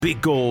Big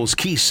goals,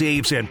 key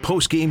saves, and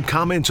post-game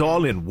comments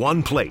all in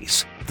one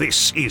place.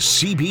 This is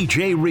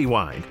CBJ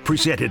Rewind,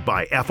 presented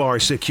by FR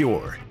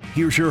Secure.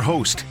 Here's your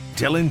host,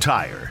 Dylan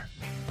Tyre.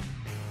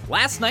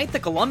 Last night, the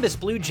Columbus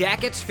Blue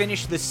Jackets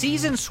finished the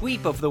season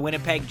sweep of the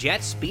Winnipeg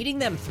Jets, beating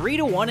them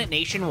 3-1 at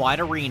Nationwide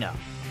Arena.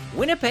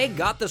 Winnipeg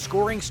got the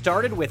scoring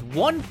started with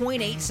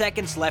 1.8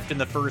 seconds left in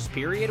the first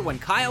period when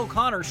Kyle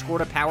Connor scored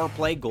a power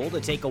play goal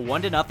to take a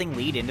 1-0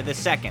 lead into the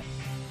second.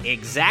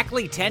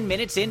 Exactly 10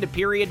 minutes into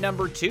period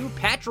number 2,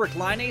 Patrik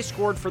Laine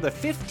scored for the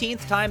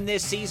 15th time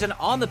this season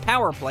on the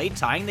power play,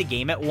 tying the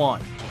game at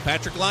 1.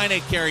 Patrik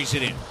Laine carries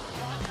it in.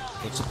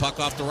 Puts the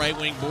puck off the right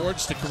wing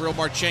boards to Kirill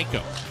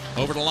Marchenko.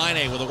 Over to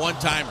Laine with a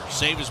one-timer.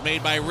 Save is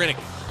made by Riddick.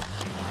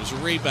 There's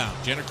a rebound.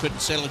 Jenner couldn't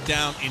settle it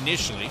down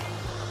initially.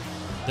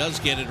 Does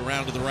get it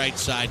around to the right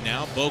side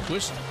now.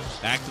 Boqvist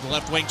back to the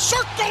left wing.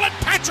 Circle, and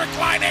Patrik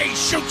Laine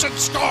shoots and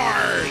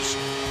scores!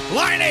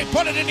 Laine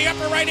put it in the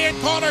upper right-hand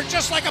corner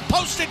just like a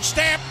postage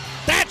stamp.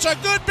 That's a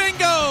good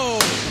bingo!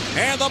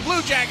 And the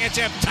Blue Jackets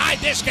have tied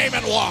this game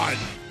at 1.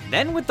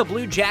 Then with the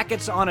Blue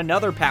Jackets on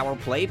another power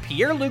play,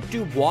 Pierre-Luc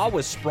Dubois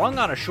was sprung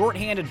on a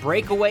shorthanded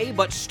breakaway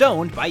but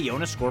stoned by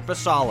Joonas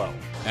Korpisalo.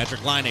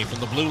 Patrik Laine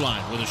from the blue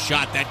line with a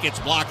shot. That gets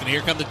blocked, and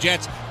here come the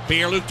Jets.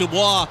 Pierre-Luc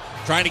Dubois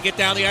trying to get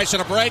down the ice on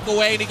a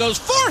breakaway, and he goes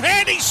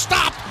forehand. He's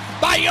stopped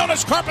by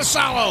Joonas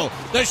Korpisalo.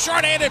 The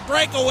shorthanded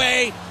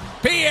breakaway.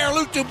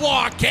 Pierre-Luc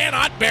Dubois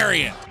cannot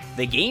bury it.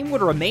 The game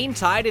would remain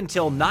tied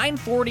until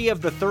 9:40 of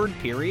the third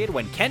period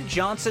when Kent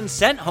Johnson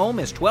sent home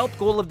his 12th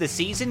goal of the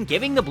season,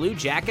 giving the Blue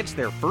Jackets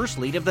their first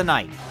lead of the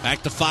night.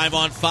 Back to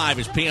 5-on-5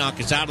 as Pionk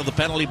is out of the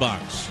penalty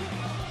box.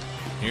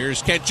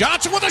 Here's Kent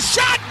Johnson with a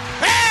shot,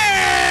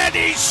 and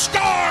he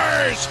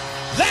scores!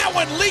 That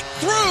one leaked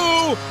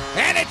through,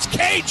 and it's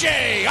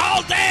KJ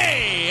all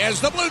day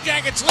as the Blue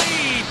Jackets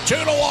lead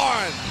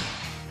 2-1.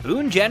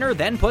 Boone Jenner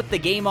then put the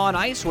game on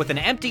ice with an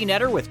empty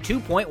netter with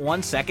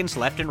 2.1 seconds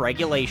left in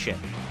regulation.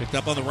 Picked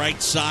up on the right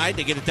side.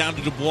 They get it down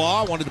to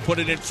Dubois. Wanted to put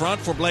it in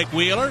front for Blake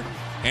Wheeler.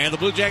 And the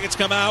Blue Jackets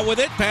come out with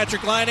it.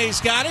 Patrik Laine's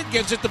got it.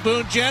 Gives it to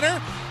Boone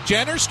Jenner.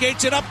 Jenner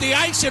skates it up the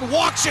ice and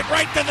walks it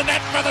right to the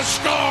net for the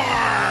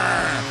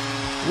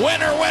score.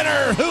 Winner,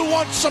 winner. Who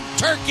wants some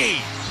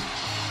turkey?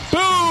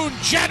 Boone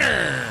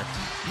Jenner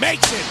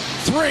makes it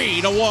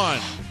 3-1.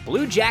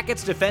 Blue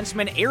Jackets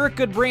defenseman Eric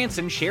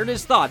Goodbranson shared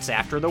his thoughts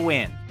after the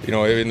win. You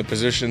know, in the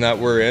position that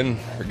we're in,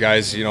 our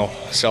guys,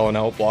 selling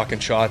out, blocking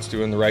shots,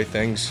 doing the right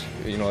things.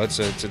 It's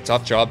a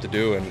tough job to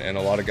do, and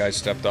a lot of guys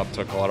stepped up,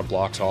 took a lot of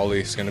blocks.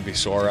 Ollie's going to be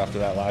sore after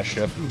that last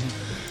shift.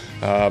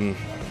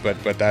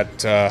 But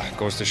that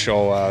goes to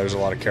show there's a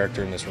lot of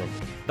character in this room.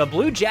 The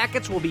Blue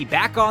Jackets will be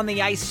back on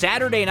the ice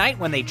Saturday night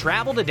when they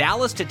travel to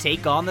Dallas to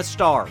take on the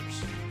Stars.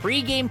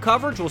 Pre-game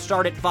coverage will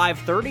start at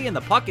 5:30, and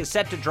the puck is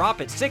set to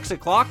drop at 6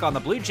 o'clock on the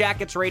Blue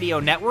Jackets Radio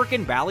Network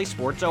in Bally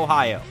Sports,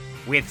 Ohio.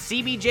 With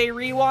CBJ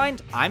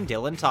Rewind, I'm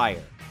Dylan Tyre.